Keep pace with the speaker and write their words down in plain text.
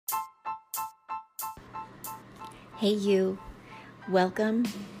Hey, you. Welcome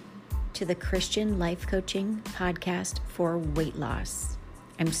to the Christian Life Coaching Podcast for Weight Loss.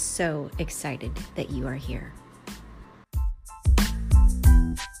 I'm so excited that you are here.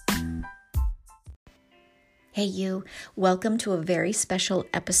 Hey, you. Welcome to a very special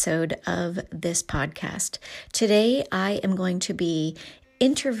episode of this podcast. Today, I am going to be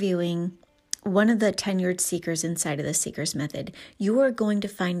interviewing one of the tenured seekers inside of the Seeker's Method. You are going to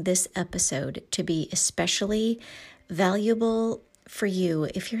find this episode to be especially valuable for you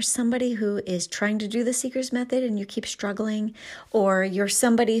if you're somebody who is trying to do the Seeker's Method and you keep struggling, or you're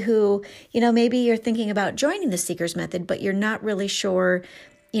somebody who, maybe you're thinking about joining the Seeker's Method, but you're not really sure,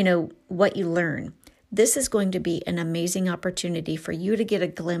 what you learn. This is going to be an amazing opportunity for you to get a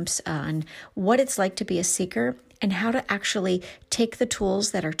glimpse on what it's like to be a seeker and how to actually take the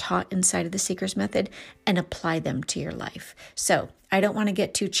tools that are taught inside of the Seeker's Method and apply them to your life. So I don't want to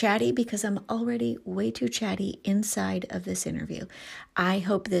get too chatty because I'm already way too chatty inside of this interview. I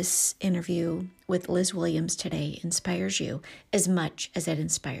hope this interview with Liz Williams today inspires you as much as it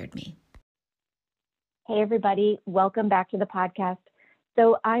inspired me. Hey, everybody. Welcome back to the podcast.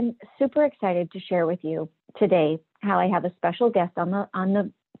 So I'm super excited to share with you today how I have a special guest on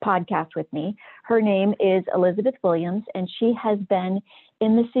the podcast with me. Her name is Elizabeth Williams, and she has been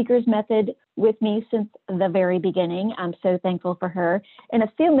in the Seeker's Method with me since the very beginning. I'm so thankful for her. In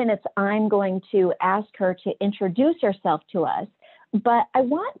a few minutes, I'm going to ask her to introduce herself to us, but I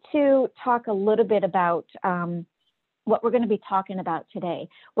want to talk a little bit about what we're going to be talking about today.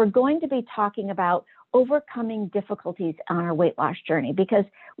 We're going to be talking about overcoming difficulties on our weight loss journey, because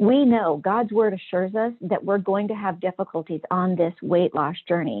we know God's word assures us that we're going to have difficulties on this weight loss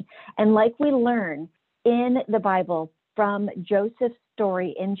journey. And like we learn in the Bible from Joseph's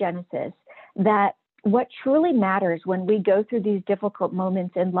story in Genesis, that what truly matters when we go through these difficult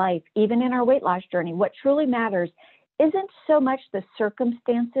moments in life, even in our weight loss journey, what truly matters isn't so much the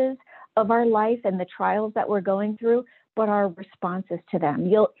circumstances of our life and the trials that we're going through, but our responses to them.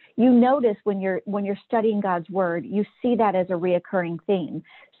 You notice when you're studying God's word, you see that as a reoccurring theme.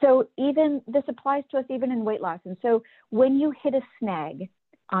 So even this applies to us even in weight loss. And so when you hit a snag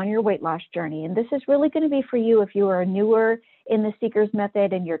on your weight loss journey, and this is really going to be for you if you are newer in the Seeker's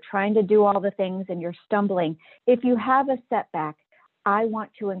Method and you're trying to do all the things and you're stumbling, if you have a setback, I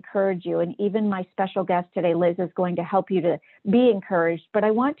want to encourage you, and even my special guest today, Liz, is going to help you to be encouraged, but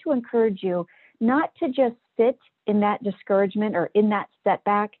I want to encourage you not to just sit in that discouragement or in that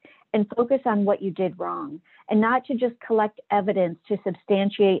setback and focus on what you did wrong, and not to just collect evidence to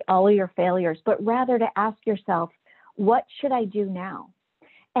substantiate all of your failures, but rather to ask yourself, what should I do now?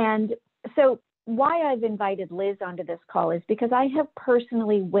 And so why I've invited Liz onto this call is because I have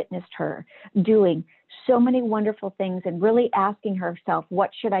personally witnessed her doing so many wonderful things and really asking herself, what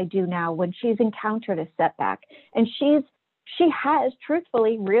should I do now when she's encountered a setback? And she has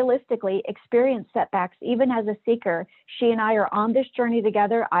truthfully, realistically experienced setbacks. Even as a seeker, she and I are on this journey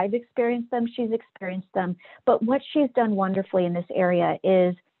together. I've experienced them. She's experienced them. But what she's done wonderfully in this area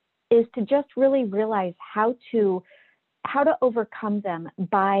is to just really realize how to overcome them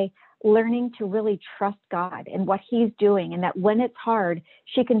by learning to really trust God and what he's doing. And that when it's hard,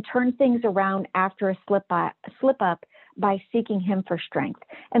 she can turn things around after a slip up by seeking him for strength.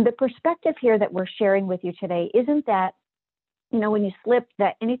 And the perspective here that we're sharing with you today isn't that, when you slip,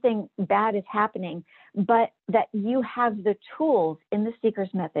 that anything bad is happening, but that you have the tools in the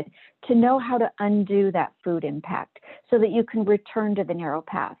Seeker's Method to know how to undo that food impact so that you can return to the narrow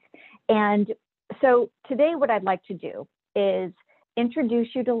path. And so today what I'd like to do is introduce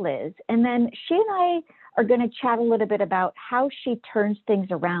you to Liz, and then she and I are going to chat a little bit about how she turns things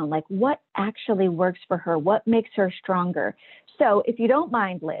around, like what actually works for her, what makes her stronger. So if you don't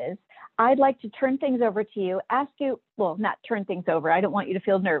mind, Liz, I'd like to turn things over to you, not turn things over, I don't want you to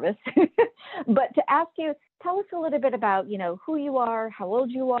feel nervous, but to ask you, tell us a little bit about, who you are, how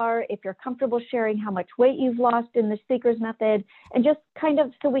old you are, if you're comfortable sharing how much weight you've lost in the Seeker's Method, and just kind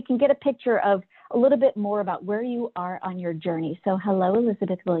of so we can get a picture of a little bit more about where you are on your journey. So hello,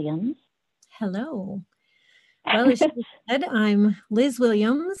 Elizabeth Williams. Hello. Well, as she said, I'm Liz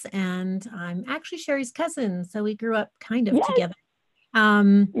Williams, and I'm actually Sherry's cousin. So we grew up kind of together.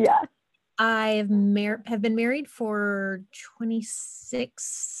 Yeah. I have been married for a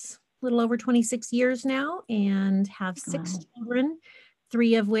little over 26 years now, and have 6 children,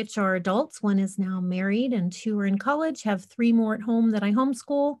 3 of which are adults. 1 is now married and 2 are in college, have 3 more at home that I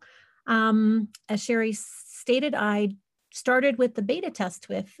homeschool. As Sherry stated, I started with the beta test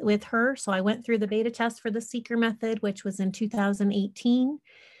with her. So I went through the beta test for the Seeker Method, which was in 2018.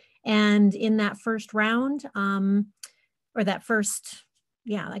 And in that first round, that first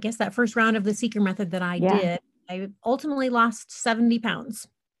round of the Seeker Method that I did, I ultimately lost 70 pounds.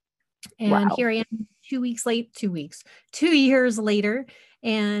 And Wow. here I am 2 years later,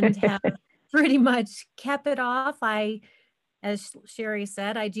 and have pretty much kept it off. As Sherry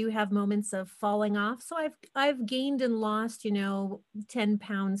said, I do have moments of falling off. So I've gained and lost, 10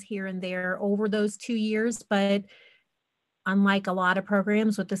 pounds here and there over those 2 years. But unlike a lot of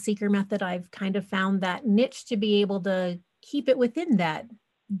programs with the Seeker method, I've kind of found that niche to be able to keep it within that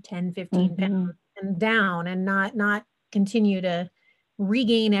 10, 15 pounds and down, and not continue to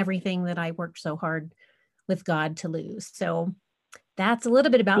regain everything that I worked so hard with God to lose. So that's a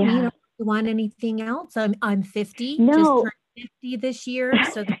little bit about me. You don't want anything else. I'm 50, just turned 50 this year.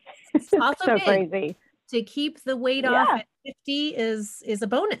 So that's also so big. Crazy. To keep the weight off at 50 is a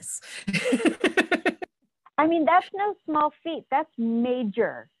bonus. I mean, that's no small feat. That's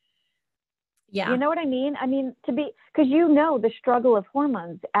major. Yeah. You know what I mean? I mean, because the struggle of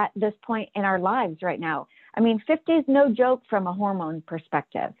hormones at this point in our lives right now. I mean, 50 is no joke from a hormone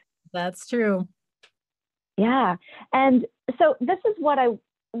perspective. That's true. Yeah. And so this is why I,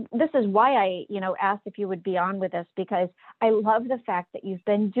 asked if you would be on with us, because I love the fact that you've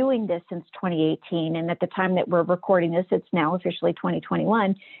been doing this since 2018. And at the time that we're recording this, it's now officially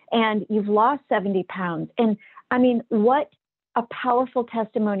 2021, and you've lost 70 pounds. And I mean, what a powerful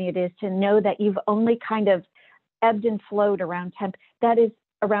testimony it is to know that you've only kind of ebbed and flowed around 10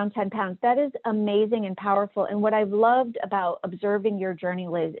 pounds. That is amazing and powerful. And what I've loved about observing your journey,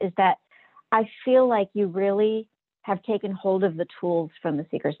 Liz, is that I feel like you really have taken hold of the tools from the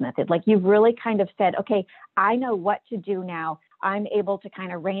Seeker's Method. Like, you've really kind of said, okay, I know what to do now. I'm able to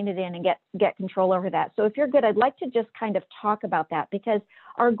kind of rein it in and get control over that. So if you're good, I'd like to just kind of talk about that, because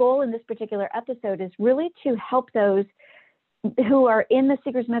our goal in this particular episode is really to help those who are in the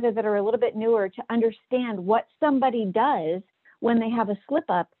Seeker's Method that are a little bit newer to understand what somebody does when they have a slip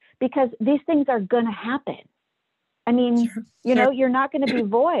up, because these things are going to happen. I mean, you're not going to be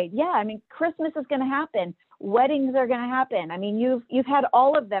void. Yeah. I mean, Christmas is going to happen. Weddings are going to happen. I mean, you've had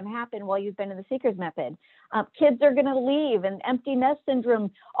all of them happen while you've been in the Seeker's Method. Kids are going to leave, and empty nest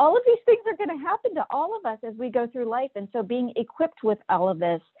syndrome. All of these things are going to happen to all of us as we go through life. And so being equipped with all of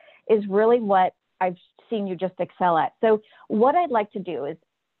this is really what I've seen you just excel at. So what I'd like to do is,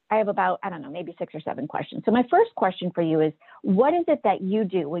 I have about, I don't know, maybe 6 or 7 questions. So my first question for you is, what is it that you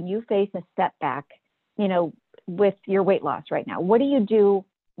do when you face a setback, with your weight loss right now? What do you do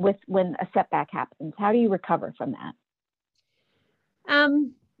when a setback happens? How do you recover from that?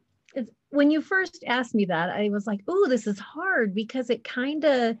 When you first asked me that, I was like, "Oh, this is hard," because it kind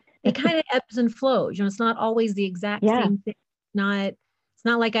of ebbs and flows. It's not always the exact same thing. It's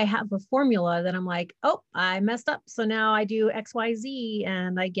not like I have a formula that I'm like, "Oh, I messed up, so now I do XYZ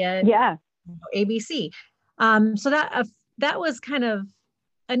and I get ABC." So that was kind of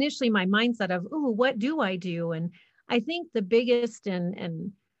initially my mindset of, "Oh, what do I do?" And I think the biggest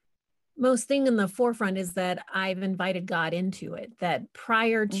and most thing in the forefront is that I've invited God into it. That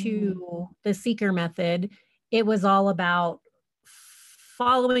prior to the Seeker Method, it was all about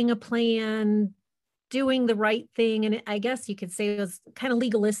following a plan, doing the right thing. And I guess you could say it was kind of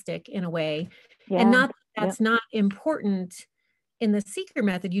legalistic in a way. Yeah. And that's not important in the Seeker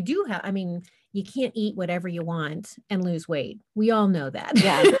Method. You do have, you can't eat whatever you want and lose weight. We all know that.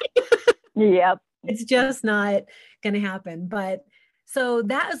 Yeah. Yep. It's just not going to happen. But so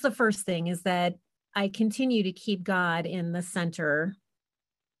that is the first thing, is that I continue to keep God in the center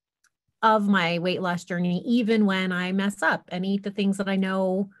of my weight loss journey, even when I mess up and eat the things that I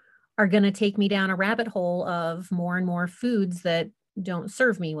know are going to take me down a rabbit hole of more and more foods that don't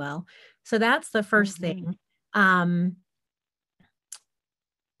serve me well. So that's the first thing.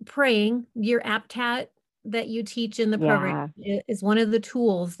 Praying, your APTAT that you teach in the program is one of the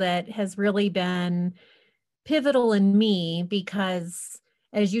tools that has really been pivotal in me, because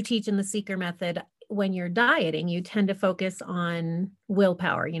as you teach in the Seeker Method, when you're dieting, you tend to focus on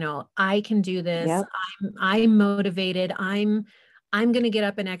willpower. I can do this. Yep. I'm motivated. I'm going to get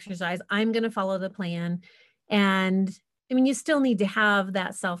up and exercise. I'm going to follow the plan. And you still need to have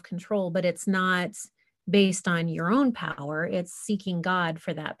that self-control, but it's not based on your own power. It's seeking God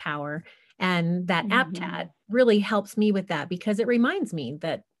for that power. And that APTAT really helps me with that, because it reminds me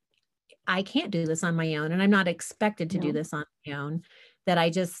that I can't do this on my own, and I'm not expected to do this on my own, that I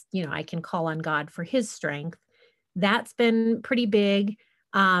just, I can call on God for his strength. That's been pretty big.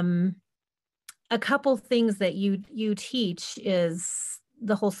 A couple things that you teach is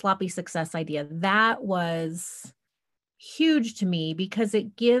the whole sloppy success idea. That was huge to me, because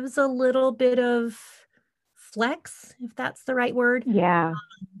it gives a little bit of flex, if that's the right word. Yeah.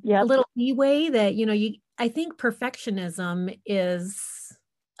 A little leeway that, I think perfectionism is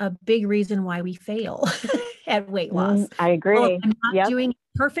a big reason why we fail. at weight loss. I agree. Well, if I'm not doing it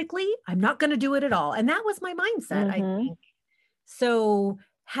perfectly, I'm not going to do it at all. And that was my mindset, I think. So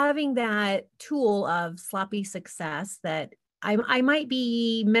having that tool of sloppy success that I might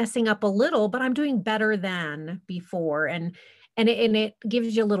be messing up a little, but I'm doing better than before. And it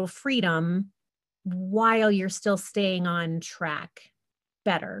gives you a little freedom while you're still staying on track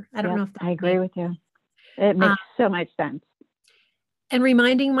better. I don't know if that I agree with you. It makes so much sense. And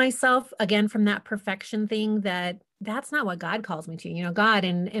reminding myself again from that perfection thing that that's not what God calls me to. You know, God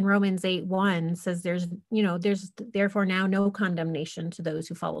in Romans 8:1 says there's therefore now no condemnation to those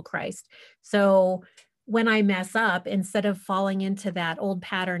who follow Christ. So when I mess up, instead of falling into that old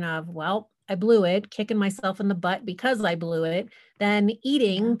pattern of, well, I blew it, kicking myself in the butt because I blew it, then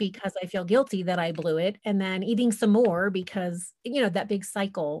eating because I feel guilty that I blew it, and then eating some more because, that big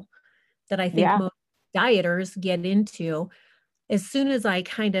cycle that I think most dieters get into. As soon as I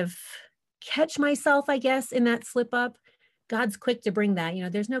kind of catch myself, I guess, in that slip up, God's quick to bring that,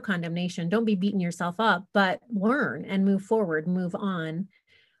 there's no condemnation. Don't be beating yourself up, but learn and move forward, move on.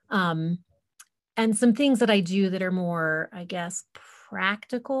 And some things that I do that are more, I guess,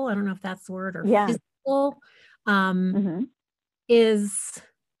 practical, I don't know if that's the word, or physical, is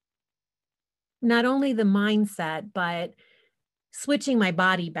not only the mindset, but switching my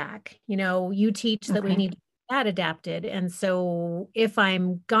body back. You teach that we need that adapted. And so if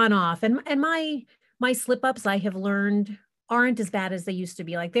I'm gone off and my slip ups, I have learned aren't as bad as they used to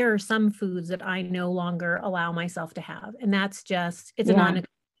be. Like there are some foods that I no longer allow myself to have. And that's just, it's a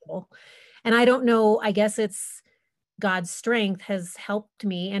non-negotiable. And I don't know, I guess it's God's strength has helped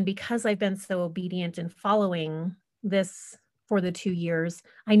me. And because I've been so obedient in following this for the 2 years,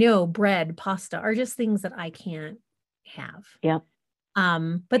 I know bread, pasta are just things that I can't have.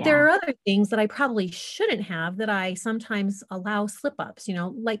 But there are other things that I probably shouldn't have that I sometimes allow slip ups,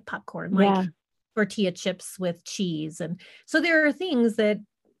 like popcorn, like tortilla chips with cheese. And so there are things that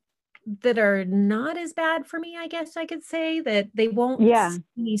are not as bad for me, I guess I could say, that they won't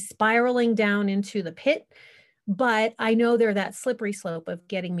be spiraling down into the pit, but I know they're that slippery slope of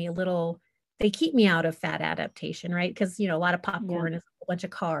getting me they keep me out of fat adaptation, right? Because, a lot of popcorn is a whole bunch of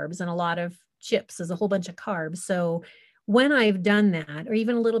carbs and a lot of chips is a whole bunch of carbs. So when I've done that, or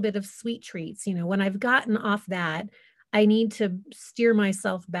even a little bit of sweet treats, when I've gotten off that, I need to steer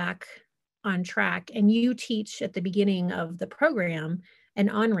myself back on track. And you teach at the beginning of the program an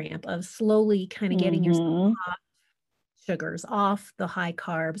on-ramp of slowly kind of getting yourself off sugars, off the high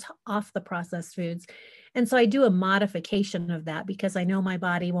carbs, off the processed foods. And so I do a modification of that because I know my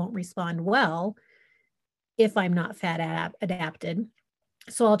body won't respond well if I'm not fat adapted.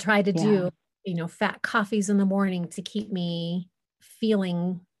 So I'll try to do fat coffees in the morning to keep me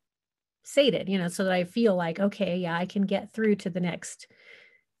feeling sated, so that I feel like, okay, I can get through to the next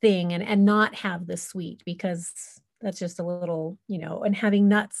thing and not have the sweet, because that's just a little, and having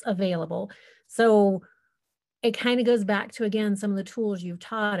nuts available. So it kind of goes back to, again, some of the tools you've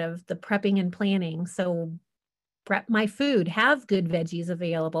taught of the prepping and planning. So prep my food, have good veggies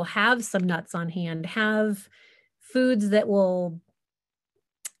available, have some nuts on hand, have foods that will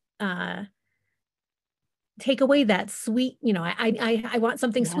take away that sweet, I want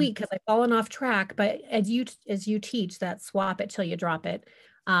something sweet because I've fallen off track. But as you teach that, swap it till you drop it.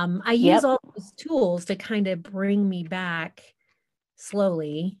 I use all those tools to kind of bring me back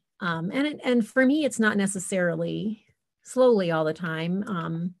slowly. And for me, it's not necessarily slowly all the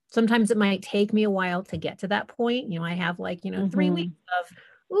time. Sometimes it might take me a while to get to that point. I have 3 weeks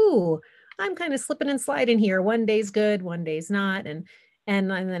of, I'm kind of slipping and sliding here. One day's good, one day's not. And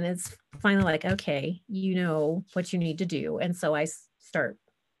then it's finally like, okay, you know what you need to do. And so I start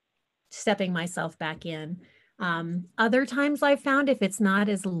stepping myself back in. Other times I've found if it's not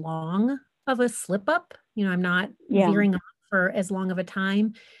as long of a slip up, I'm not veering off for as long of a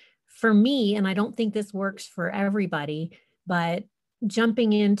time. For me, and I don't think this works for everybody, but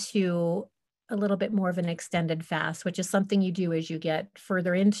jumping into a little bit more of an extended fast, which is something you do as you get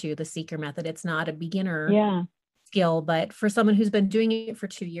further into the Seeker method. It's not a beginner skill, but for someone who's been doing it for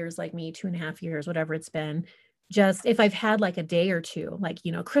 2 years, like me, 2.5 years, whatever it's been, just if I've had like a day or two, like,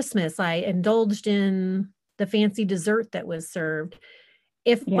 Christmas, I indulged in the fancy dessert that was served.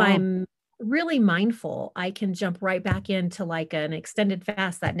 If I'm really mindful, I can jump right back into like an extended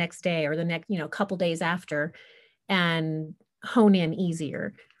fast that next day or the next, couple days after, and hone in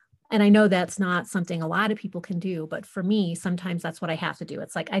easier. And I know that's not something a lot of people can do, but for me, sometimes that's what I have to do.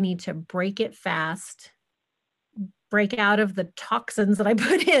 It's like, I need to break it fast, break out of the toxins that I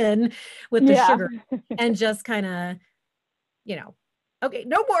put in with the sugar, and just kind of, okay,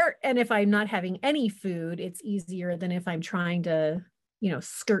 no more. And if I'm not having any food, it's easier than if I'm trying to,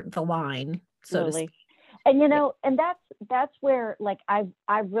 skirt the line. So to speak. And and that's where like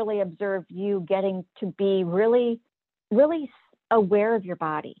I've really observed you getting to be really, really aware of your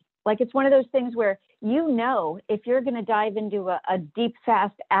body. Like it's one of those things where if you're going to dive into a deep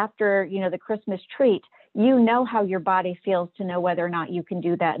fast after the Christmas treat, how your body feels to know whether or not you can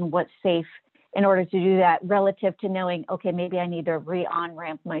do that and what's safe in order to do that, relative to knowing, okay, maybe I need to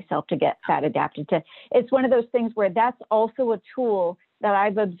on-ramp myself to get fat adapted to. It's one of those things where that's also a tool that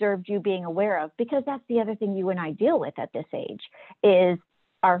I've observed you being aware of, because that's the other thing you and I deal with at this age is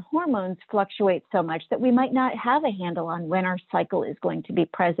our hormones fluctuate so much that we might not have a handle on when our cycle is going to be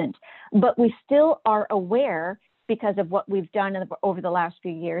present, but we still are aware because of what we've done over the last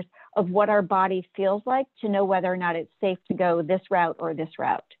few years of what our body feels like to know whether or not it's safe to go this route or this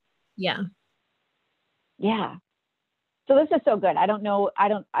route. Yeah. Yeah. So this is so good. I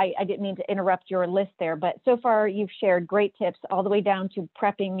didn't mean to interrupt your list there, but so far you've shared great tips all the way down to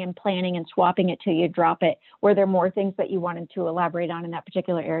prepping and planning and swapping it till you drop it. Were there more things that you wanted to elaborate on in that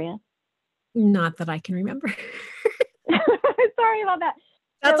particular area? Not that I can remember. Sorry about that.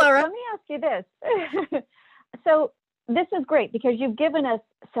 That's all right. Let me ask you this. So this is great because you've given us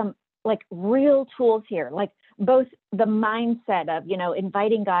some like real tools here, like both the mindset of,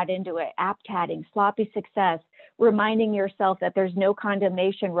 inviting God into it, aptatting, sloppy success, reminding yourself that there's no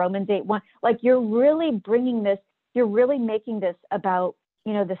condemnation, Romans 8:1. Like you're really bringing this, you're really making this about,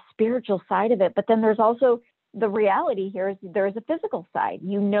 the spiritual side of it. But then there's also the reality here is there's a physical side.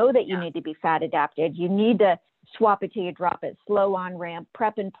 That you need to be fat adapted. You need to swap it till you drop it, slow on ramp,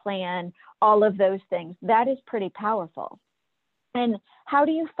 prep and plan, all of those things. That is pretty powerful. And how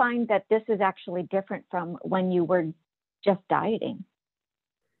do you find that this is actually different from when you were just dieting?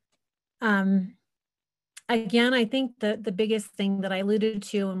 Again, I think the biggest thing that I alluded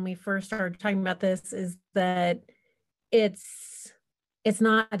to when we first started talking about this is that it's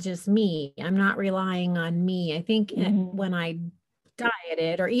not just me. I'm not relying on me. I think when I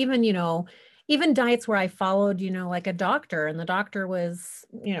dieted, or even, even diets where I followed, like a doctor, and the doctor was,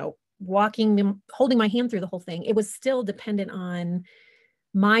 holding my hand through the whole thing, it was still dependent on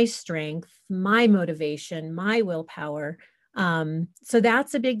my strength, my motivation, my willpower. So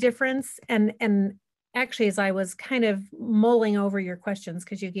that's a big difference. And actually, as I was kind of mulling over your questions,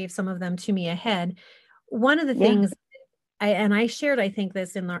 because you gave some of them to me ahead, one of the things I shared, I think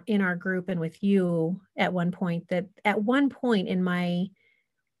this in our group and with you at one point, that at one point in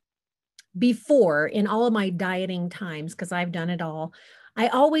all of my dieting times, because I've done it all, I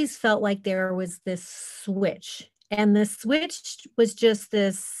always felt like there was this switch, and the switch was just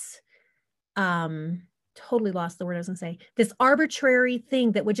this, totally lost the word I was going to say, this arbitrary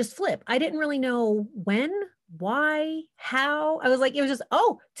thing that would just flip. I didn't really know when, why, how. I was like, it was just,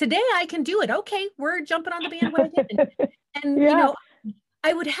 oh, today I can do it. Okay, we're jumping on the bandwagon. And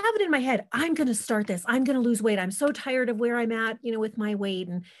I would have it in my head, I'm going to start this. I'm going to lose weight. I'm so tired of where I'm at, with my weight.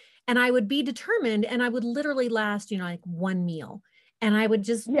 And I would be determined, and I would literally last, like one meal. And I would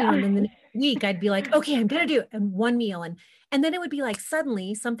just, and then the next week I'd be like, okay, I'm going to do it. And one meal. And then it would be like,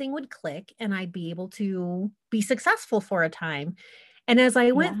 suddenly something would click and I'd be able to be successful for a time. And as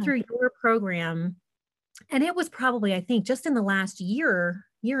I went through your program, and it was probably, I think, just in the last year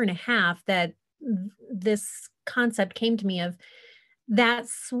and a half that this concept came to me of that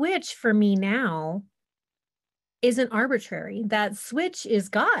switch for me now isn't arbitrary. That switch is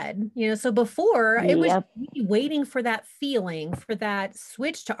God, so before it was me waiting for that feeling, for that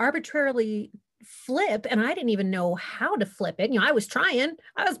switch to arbitrarily flip. And I didn't even know how to flip it. I was trying,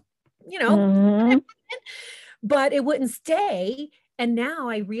 but it wouldn't stay. And now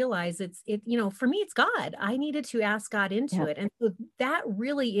I realize for me, it's God. I needed to ask God into it. And so that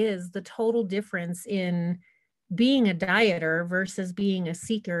really is the total difference in being a dieter versus being a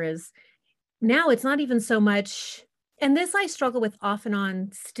seeker. Is now it's not even so much, and this I struggle with off and on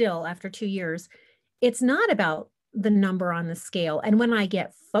still after 2 years. It's not about the number on the scale. And when I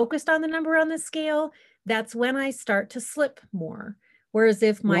get focused on the number on the scale, that's when I start to slip more. Whereas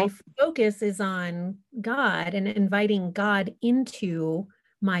if my focus is on God and inviting God into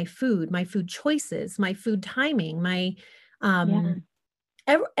my food choices, my food timing, my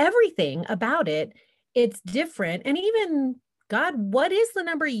everything about it, it's different. And even, God, what is the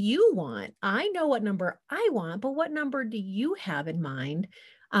number you want? I know what number I want, but what number do you have in mind?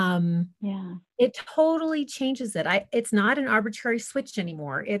 It totally changes it. It's not an arbitrary switch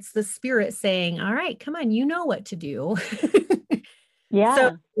anymore. It's the Spirit saying, all right, come on, you know what to do.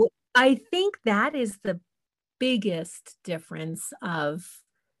 So I think that is the biggest difference of,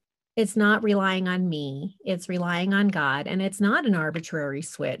 it's not relying on me, it's relying on God, and it's not an arbitrary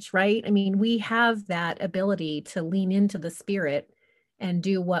switch, right? I mean, we have that ability to lean into the Spirit and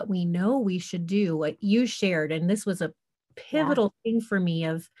do what we know we should do, what you shared. And this was a pivotal thing for me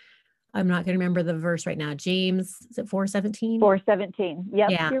of, I'm not going to remember the verse right now. James, is it 4:17? 4:17. Yep,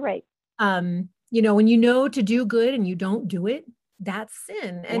 Yeah. you're right. When you know to do good and you don't do it, that's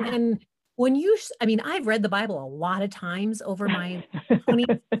sin. And when I've read the Bible a lot of times over my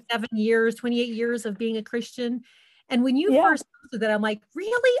 28 years of being a Christian. And when you first posted that, I'm like,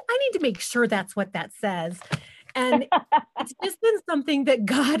 really? I need to make sure that's what that says. And it's just been something that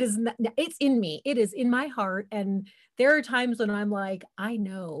God it's in me. It is in my heart. And there are times when I'm like, I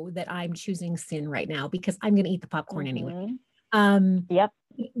know that I'm choosing sin right now because I'm going to eat the popcorn anyway.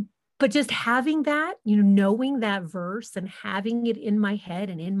 But just having that, knowing that verse and having it in my head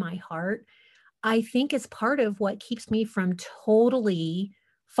and in my heart, I think is part of what keeps me from totally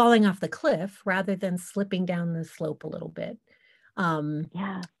falling off the cliff rather than slipping down the slope a little bit.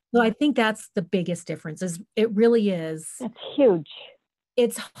 So I think that's the biggest difference. Is it really is. That's huge.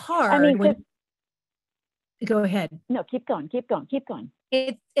 It's hard go ahead. No, keep going.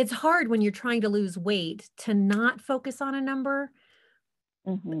 It's hard when you're trying to lose weight to not focus on a number.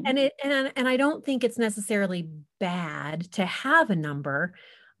 Mm-hmm. And I don't think it's necessarily bad to have a number,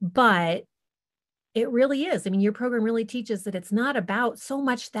 but it really is. I mean, your program really teaches that it's not about so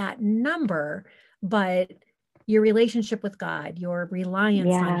much that number, but your relationship with God, your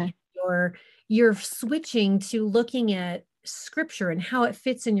reliance on Him, you're switching to looking at scripture and how it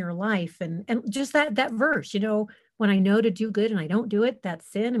fits in your life. And just that verse, when I know to do good and I don't do it, that's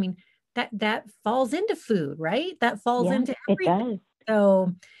sin. I mean, that falls into food, right? That falls into everything. It does.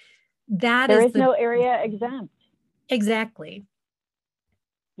 So there is no area exempt. Exactly.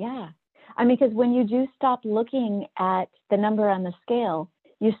 Yeah. I mean, because when you do stop looking at the number on the scale,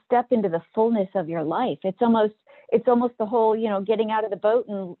 you step into the fullness of your life. It's almost the whole, getting out of the boat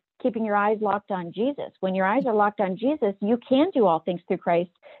and keeping your eyes locked on Jesus. When your eyes are locked on Jesus, you can do all things through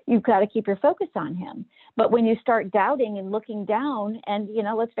Christ. You've got to keep your focus on Him. But when you start doubting and looking down, and,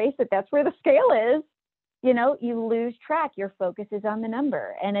 let's face it, that's where the scale is, you lose track. Your focus is on the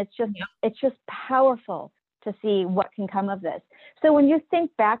number. And it's just powerful to see what can come of this. So when you think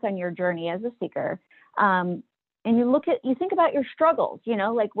back on your journey as a seeker, and you think about your struggles,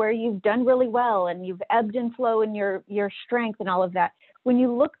 like where you've done really well and you've ebbed and flowed in your strength and all of that. When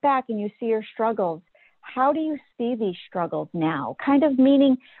you look back and you see your struggles, how do you see these struggles now? Kind of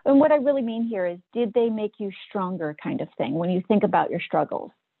meaning, and what I really mean here is, did they make you stronger, kind of thing, when you think about your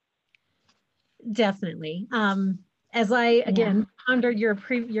struggles? Definitely. As I, again, pondered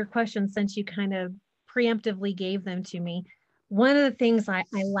your questions, since you kind of preemptively gave them to me, one of the things I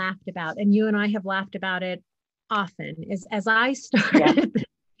laughed about, and you and I have laughed about it often, is as I started the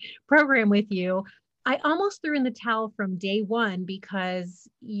program with you, I almost threw in the towel from day one because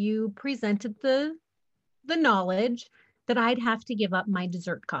you presented the knowledge that I'd have to give up my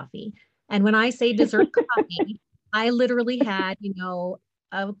dessert coffee. And when I say dessert coffee, I literally had,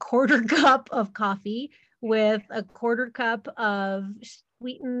 a quarter cup of coffee with a quarter cup of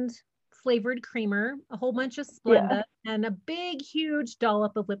sweetened flavored creamer, a whole bunch of Splenda, and a big, huge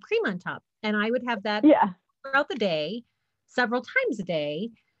dollop of whipped cream on top. And I would have that throughout the day, several times a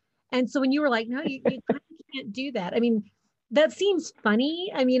day. And so when you were like, no, you can't do that. I mean, that seems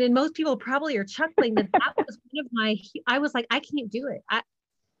funny. I mean, and most people probably are chuckling that was one of I was like, I can't do it.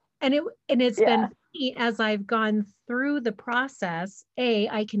 It's been funny as I've gone through the process.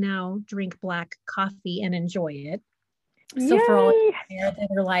 I can now drink black coffee and enjoy it. So for all of you there that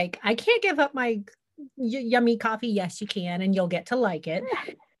are like, I can't give up my yummy coffee. Yes, you can, and you'll get to like it.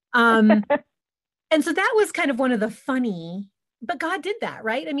 And so that was kind of one of the funny, but God did that,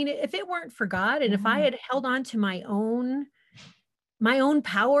 right? I mean, if it weren't for God, and if I had held on to my own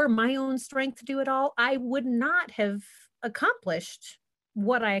power, my own strength to do it all, I would not have accomplished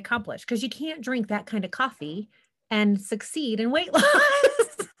what I accomplished, because you can't drink that kind of coffee and succeed in weight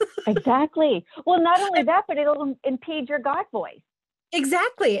loss. Exactly. Well, not only that, but it'll impede your God voice.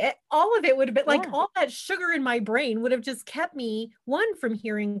 Exactly. All of it would have been like all that sugar in my brain would have just kept me, one, from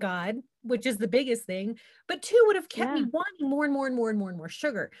hearing God, which is the biggest thing, but two, would have kept me wanting more and more and more and more and more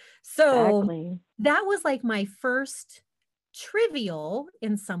sugar. So that was like my first trivial,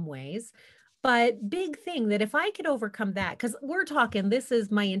 in some ways, but big thing that if I could overcome that, because we're talking, this is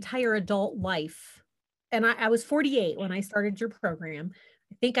my entire adult life. And I was 48 when I started your program.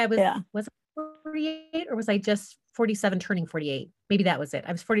 I think I was I 48 or was I just 47 turning 48? Maybe that was it.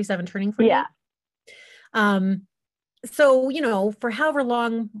 I was 47 turning 48. Yeah. So, for however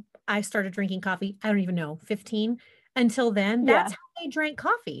long I started drinking coffee, I don't even know, 15. Until then, that's how I drank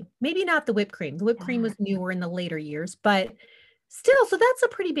coffee. Maybe not the whipped cream. The whipped cream was newer in the later years, but still, so that's a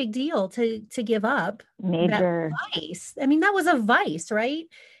pretty big deal to give up that Major. vice. I mean, that was a vice, right?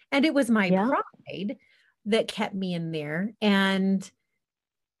 And it was my Yeah. pride that kept me in there. And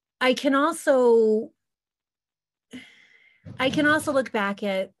I can also look back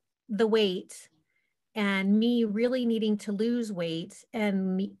at the weight and me really needing to lose weight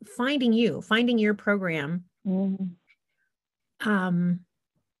and finding your program. Mm.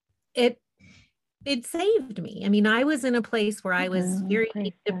 It it saved me. I mean, I was in a place where I was very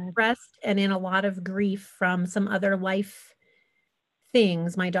depressed and in a lot of grief from some other life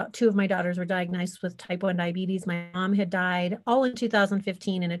things. Two of my daughters were diagnosed with type 1 diabetes. My mom had died all in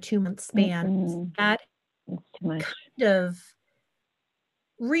 2015 in a 2-month span. Mm-hmm. That That's too much. kind of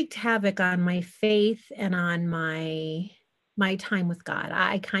wreaked havoc on my faith and on my time with God.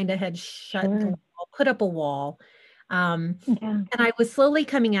 I kind of had put up a wall. And I was slowly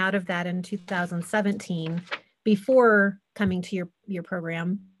coming out of that in 2017 before coming to your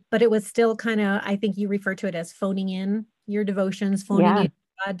program, but it was still kind of, I think you refer to it as phoning in your devotions, phoning in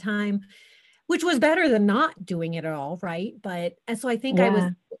God time, which was better than not doing it at all, right? But so I think I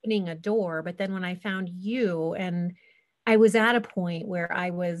was opening a door, but then when I found you, and I was at a point where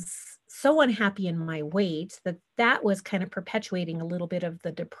I was so unhappy in my weight that was kind of perpetuating a little bit of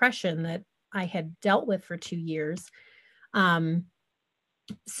the depression that I had dealt with for 2 years.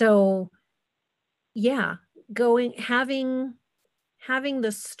 So yeah, having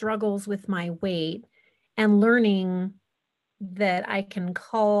the struggles with my weight and learning that I can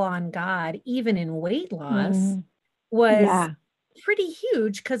call on God even in weight loss was pretty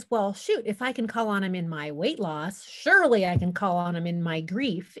huge, because, well, shoot, if I can call on him in my weight loss, surely I can call on him in my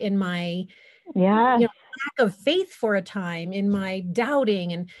grief, in my lack of faith for a time, in my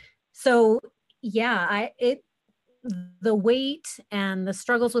doubting. And so, yeah, the weight and the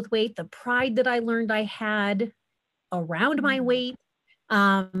struggles with weight, the pride that I learned I had around my weight,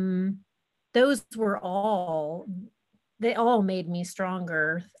 those were they all made me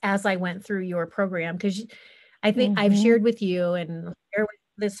stronger as I went through your program. Because I think I've shared with you and share with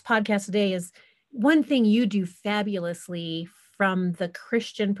this podcast today is one thing you do fabulously from the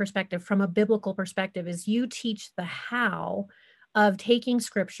Christian perspective, from a biblical perspective, is you teach the how of taking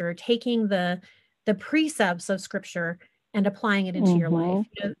scripture, taking the precepts of scripture and applying it into your life.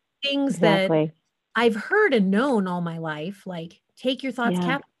 Things that I've heard and known all my life, like take your thoughts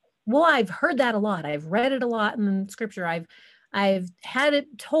captive. Well, I've heard that a lot. I've read it a lot in scripture. I've had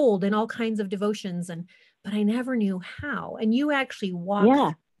it told in all kinds of devotions, but I never knew how. And you actually walk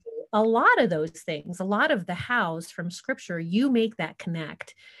through a lot of those things, a lot of the hows from scripture. You make that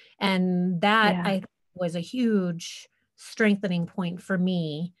connect, and that I think was a huge strengthening point for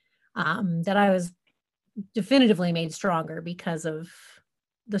me, that I was definitively made stronger because of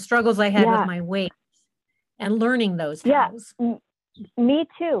the struggles I had with my weight and learning those hows. Me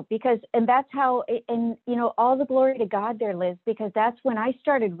too, and that's how, and all the glory to God there, Liz, because that's when I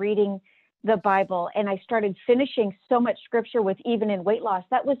started reading the Bible and I started finishing so much scripture with even in weight loss.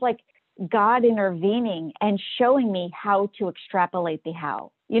 That was like God intervening and showing me how to extrapolate the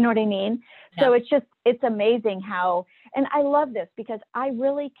how. You know what I mean? Yeah. So it's amazing how, and I love this because I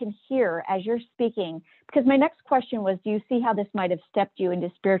really can hear as you're speaking, because my next question was, do you see how this might have stepped you into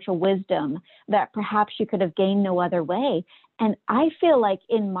spiritual wisdom that perhaps you could have gained no other way? And I feel like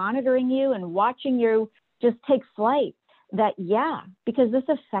in monitoring you and watching you just take flight, that, because this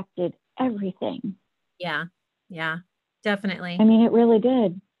affected everything. Yeah, definitely. I mean, it really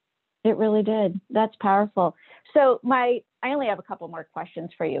did. It really did. That's powerful. So I only have a couple more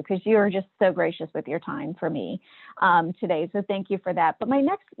questions for you because you're just so gracious with your time for me today. So thank you for that. But my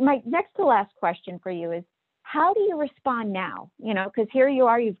next to last question for you is, how do you respond now? Because here you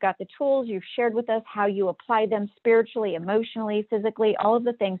are, you've got the tools, you've shared with us how you apply them spiritually, emotionally, physically, all of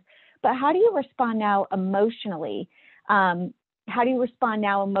the things. But how do you respond now emotionally? How do you respond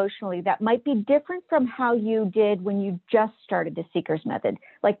now emotionally that might be different from how you did when you just started the Seeker's Method?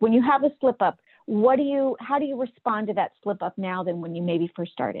 Like when you have a slip up, how do you respond to that slip up now than when you maybe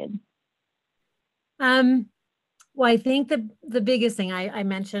first started? Well, I think the biggest thing I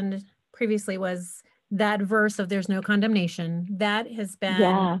mentioned previously was that verse of there's no condemnation. That has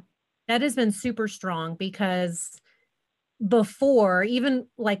been super strong, because before, even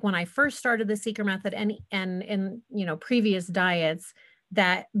like when I first started the Seeker Method and in previous diets,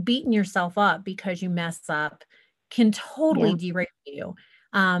 that beating yourself up because you mess up can totally derail you.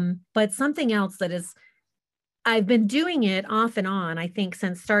 But something else I've been doing it off and on, I think,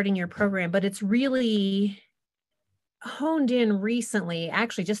 since starting your program, but it's really honed in recently,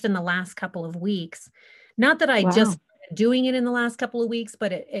 actually just in the last couple of weeks. Not that I just started doing it in the last couple of weeks,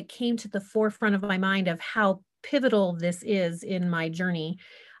 but it came to the forefront of my mind of how pivotal this is in my journey.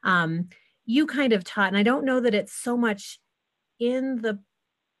 You kind of taught, and I don't know that it's so much in the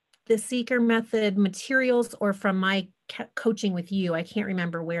Seeker Method materials or from my coaching with you. I can't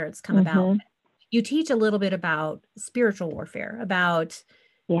remember where it's come about. You teach a little bit about spiritual warfare, about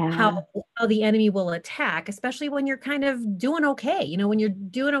how the enemy will attack, especially when you're kind of doing okay. You know, when you're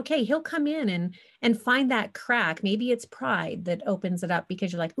doing okay, he'll come in and find that crack. Maybe it's pride that opens it up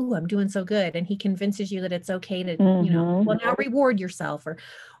because you're like, "Ooh, I'm doing so good," and he convinces you that it's okay to, you know, well, now reward yourself or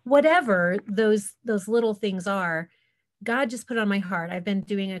whatever those little things are. God just put it on my heart. I've been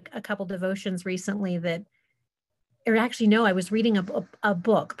doing a couple devotions recently that, or actually, no, I was reading a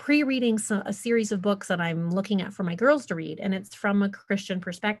book, pre-reading a series of books that I'm looking at for my girls to read, and it's from a Christian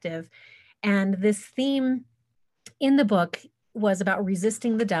perspective. And this theme in the book was about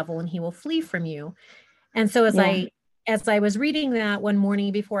resisting the devil and he will flee from you. And so as I was reading that one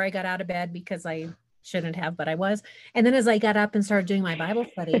morning before I got out of bed, because I shouldn't have, but I was, and then as I got up and started doing my Bible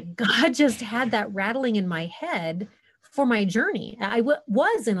study, God just had that rattling in my head for my journey. I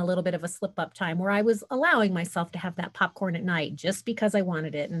was in a little bit of a slip up time where I was allowing myself to have that popcorn at night just because I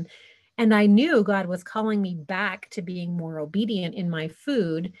wanted it. And I knew God was calling me back to being more obedient in my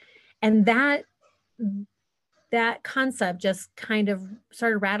food. And that concept just kind of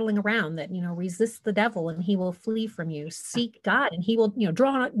started rattling around that, you know, resist the devil and he will flee from you. Seek God and he will, you know,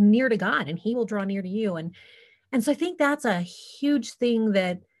 draw near to God and he will draw near to you. And so I think that's a huge thing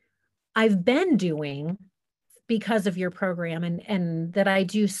that I've been doing because of your program, and that I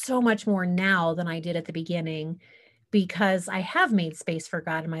do so much more now than I did at the beginning, because I have made space for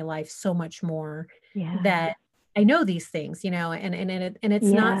God in my life so much more, that I know these things, you know, and it's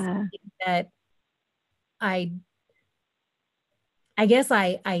not something that I guess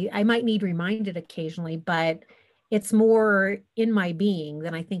I might need reminded occasionally, but it's more in my being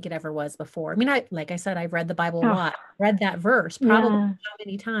than I think it ever was before. I mean, like I said, I've read the Bible a lot, read that verse probably so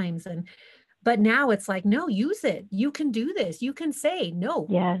many times, but now it's like, no, use it. You can do this. You can say, no,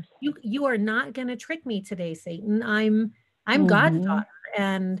 you are not going to trick me today, Satan. I'm God's daughter.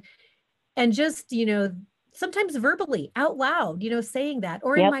 And just, you know, sometimes verbally out loud, you know, saying that,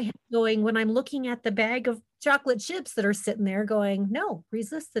 or in my head going, when I'm looking at the bag of chocolate chips that are sitting there going, no,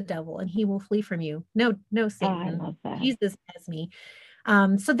 resist the devil and he will flee from you. No, Satan. I love that. Jesus has me.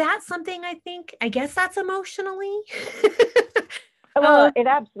 So that's something I guess that's emotionally. Well, it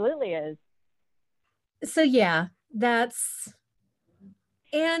absolutely is. So yeah, that's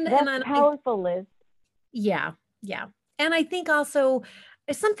powerful, Liz. Yeah. And I think also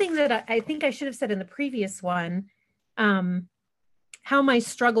something that I think I should have said in the previous one, how my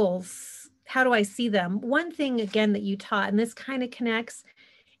struggles, how do I see them? One thing again that you taught, and this kind of connects,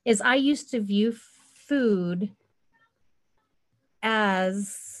 is I used to view food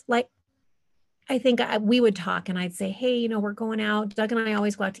as like, I think we would talk and I'd say, hey, you know, we're going out. Doug and I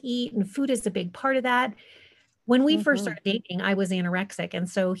always go out to eat, and food is a big part of that. When we first started dating, I was anorexic. And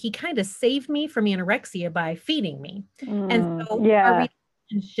so he kind of saved me from anorexia by feeding me. And so our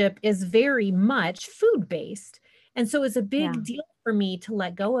relationship is very much food-based. And so it's a big deal for me to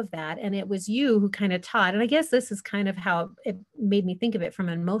let go of that. And it was you who kind of taught, and I guess this is kind of how it made me think of it from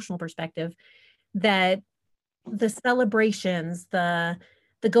an emotional perspective, that the celebrations, the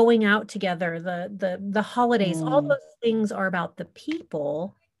going out together, the holidays, all those things are about the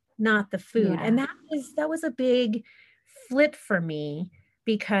people, not the food. And that was a big flip for me,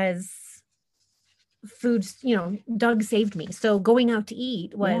 because food's, you know, Doug saved me. So going out to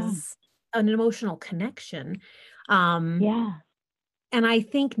eat was an emotional connection. And I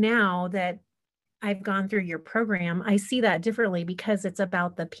think now that I've gone through your program, I see that differently, because it's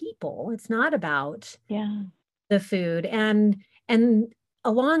about the people. It's not about the food. And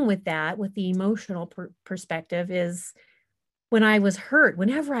along with that, with the emotional perspective, is whenever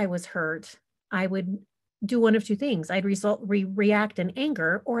I was hurt, I would do one of two things. I'd react in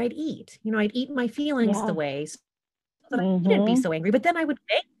anger, or I'd eat. You know, I'd eat my feelings away so that I wouldn't be so angry. But then I would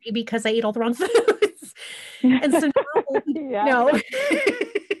be angry because I ate all the wrong foods. And so now,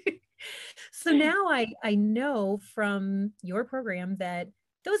 so now I know from your program that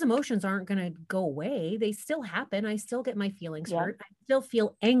those emotions aren't going to go away. They still happen. I still get my feelings hurt. I still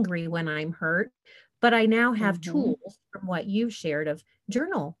feel angry when I'm hurt, but I now have tools from what you've shared of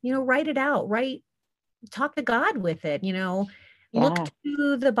journal, you know, write it out, talk to God with it, you know, look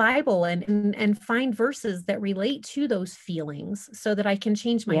to the Bible and find verses that relate to those feelings so that I can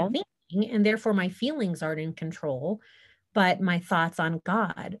change my thinking, and therefore my feelings aren't in control, but my thoughts on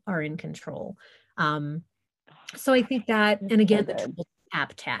God are in control. So I think that, and again, the tools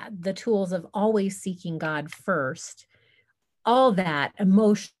APTAD, the tools of always seeking God first, all that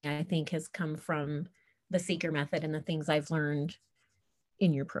emotion, I think, has come from the Seeker method and the things I've learned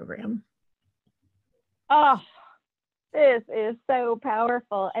in your program. Oh, this is so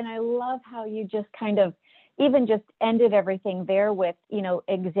powerful. And I love how you just kind of even just ended everything there with,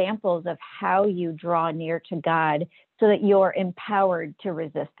 examples of how you draw near to God so that you're empowered to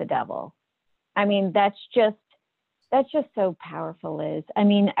resist the devil. I mean, that's just so powerful, Liz. I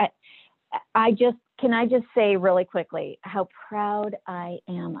mean, can I just say really quickly how proud I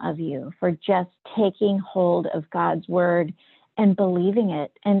am of you for just taking hold of God's word and believing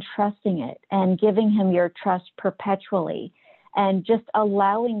it and trusting it and giving him your trust perpetually and just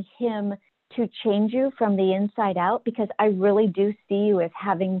allowing him to change you from the inside out, because I really do see you as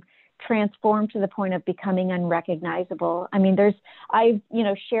having transformed to the point of becoming unrecognizable. I mean, I've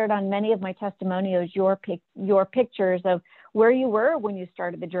shared on many of my testimonials your pictures of where you were when you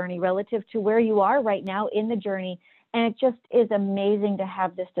started the journey relative to where you are right now in the journey. And it just is amazing to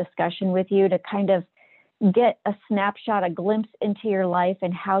have this discussion with you to kind of get a snapshot, a glimpse into your life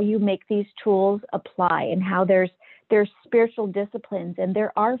and how you make these tools apply, and how there's spiritual disciplines and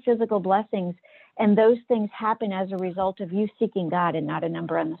there are physical blessings. And those things happen as a result of you seeking God and not a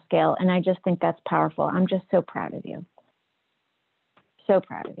number on the scale. And I just think that's powerful. I'm just so proud of you. So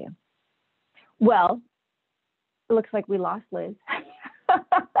proud of you. Well, it looks like we lost Liz.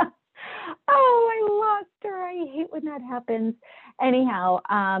 Oh, I lost her. I hate when that happens. Anyhow,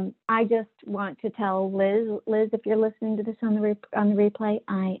 I just want to tell Liz, if you're listening to this on the replay,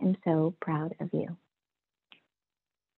 I am so proud of you.